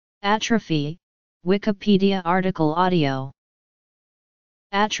Atrophy, Wikipedia article audio.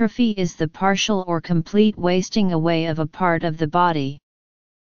 Atrophy is the partial or complete wasting away of a part of the body.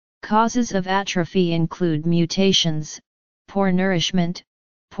 Causes of atrophy include mutations, poor nourishment,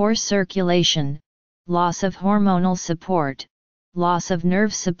 poor circulation, loss of hormonal support, loss of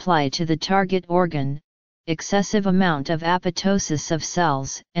nerve supply to the target organ, excessive amount of apoptosis of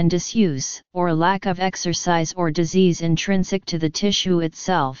cells, and disuse or lack of exercise or disease intrinsic to the tissue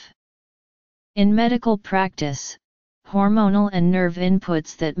itself. In medical practice, hormonal and nerve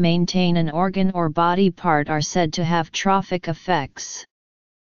inputs that maintain an organ or body part are said to have trophic effects.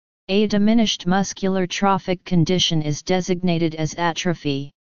 A diminished muscular trophic condition is designated as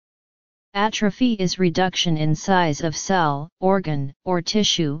atrophy. Atrophy is reduction in size of cell, organ, or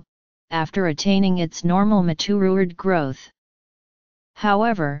tissue, after attaining its normal matured growth.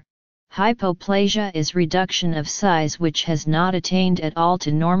 However, hypoplasia is reduction of size which has not attained at all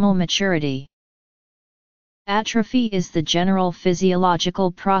to normal maturity. Atrophy is the general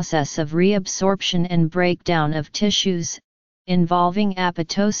physiological process of reabsorption and breakdown of tissues, involving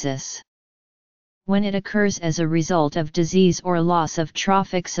apoptosis. When it occurs as a result of disease or loss of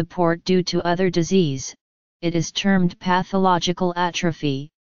trophic support due to other disease, it is termed pathological atrophy,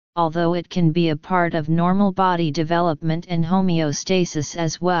 although it can be a part of normal body development and homeostasis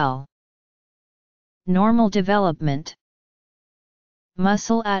as well. Normal development.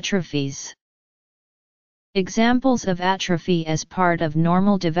 Muscle atrophies. Examples of atrophy as part of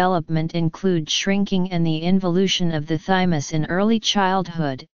normal development include shrinking and the involution of the thymus in early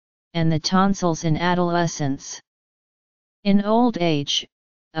childhood, and the tonsils in adolescence. In old age,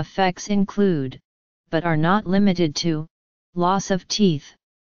 effects include, but are not limited to, loss of teeth,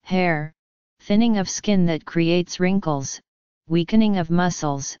 hair, thinning of skin that creates wrinkles, weakening of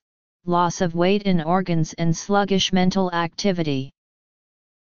muscles, loss of weight in organs and sluggish mental activity.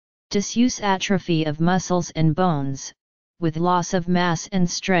 Disuse atrophy of muscles and bones, with loss of mass and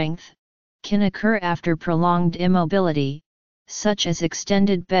strength, can occur after prolonged immobility, such as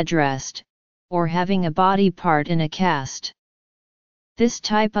extended bed rest, or having a body part in a cast. This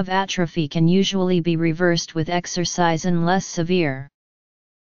type of atrophy can usually be reversed with exercise unless severe.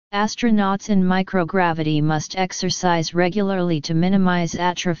 Astronauts in microgravity must exercise regularly to minimize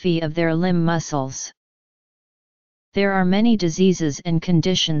atrophy of their limb muscles. There are many diseases and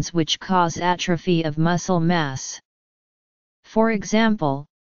conditions which cause atrophy of muscle mass. For example,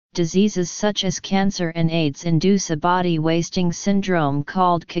 diseases such as cancer and AIDS induce a body wasting syndrome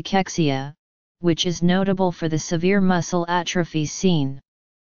called cachexia, which is notable for the severe muscle atrophy seen.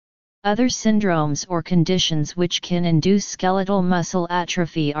 Other syndromes or conditions which can induce skeletal muscle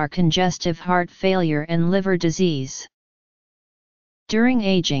atrophy are congestive heart failure and liver disease. During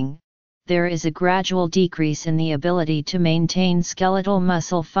aging, there is a gradual decrease in the ability to maintain skeletal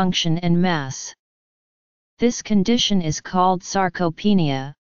muscle function and mass. This condition is called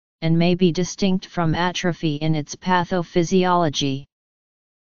sarcopenia, and may be distinct from atrophy in its pathophysiology.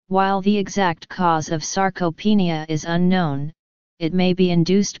 While the exact cause of sarcopenia is unknown, it may be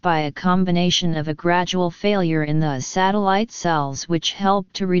induced by a combination of a gradual failure in the satellite cells which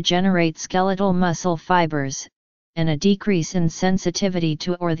help to regenerate skeletal muscle fibers, and a decrease in sensitivity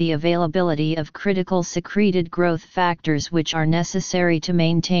to or the availability of critical secreted growth factors which are necessary to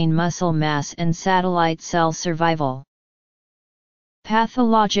maintain muscle mass and satellite cell survival.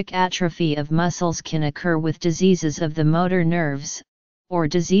 Pathologic atrophy of muscles can occur with diseases of the motor nerves, or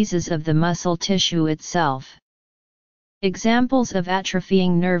diseases of the muscle tissue itself. Examples of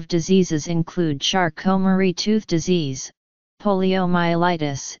atrophying nerve diseases include Charcot-Marie-Tooth disease,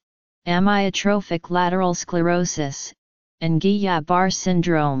 poliomyelitis, amyotrophic lateral sclerosis, and Guillain-Barré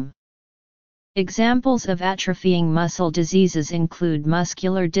syndrome. Examples of atrophying muscle diseases include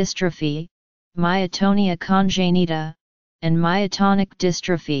muscular dystrophy, myotonia congenita, and myotonic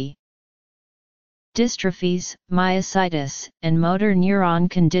dystrophy. Dystrophies, myositis, and motor neuron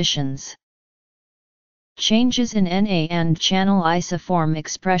conditions. Changes in Na and channel isoform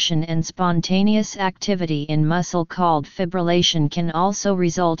expression and spontaneous activity in muscle called fibrillation can also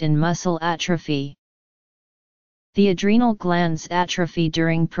result in muscle atrophy. The adrenal glands atrophy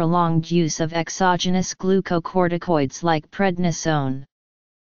during prolonged use of exogenous glucocorticoids like prednisone.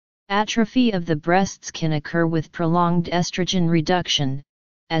 Atrophy of the breasts can occur with prolonged estrogen reduction,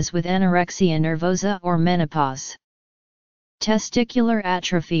 as with anorexia nervosa or menopause. Testicular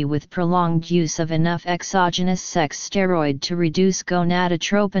atrophy with prolonged use of enough exogenous sex steroid to reduce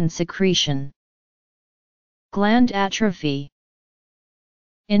gonadotropin secretion. Gland atrophy.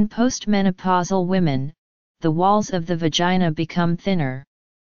 In postmenopausal women, the walls of the vagina become thinner.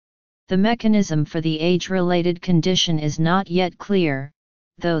 The mechanism for the age-related condition is not yet clear,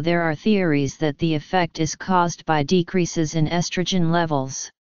 though there are theories that the effect is caused by decreases in estrogen levels.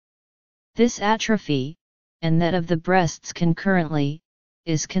 This atrophy, and that of the breasts concurrently,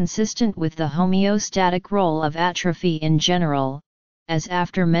 is consistent with the homeostatic role of atrophy in general, as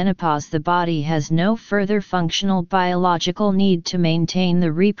after menopause the body has no further functional biological need to maintain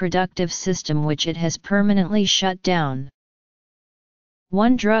the reproductive system which it has permanently shut down.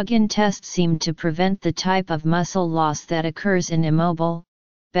 One drug in test seemed to prevent the type of muscle loss that occurs in immobile,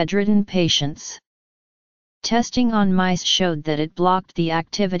 bedridden patients. Testing on mice showed that it blocked the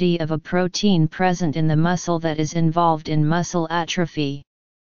activity of a protein present in the muscle that is involved in muscle atrophy.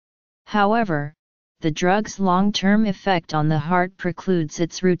 However, the drug's long-term effect on the heart precludes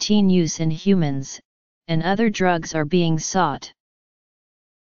its routine use in humans, and other drugs are being sought.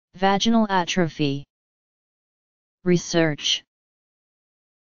 Vaginal atrophy. Research.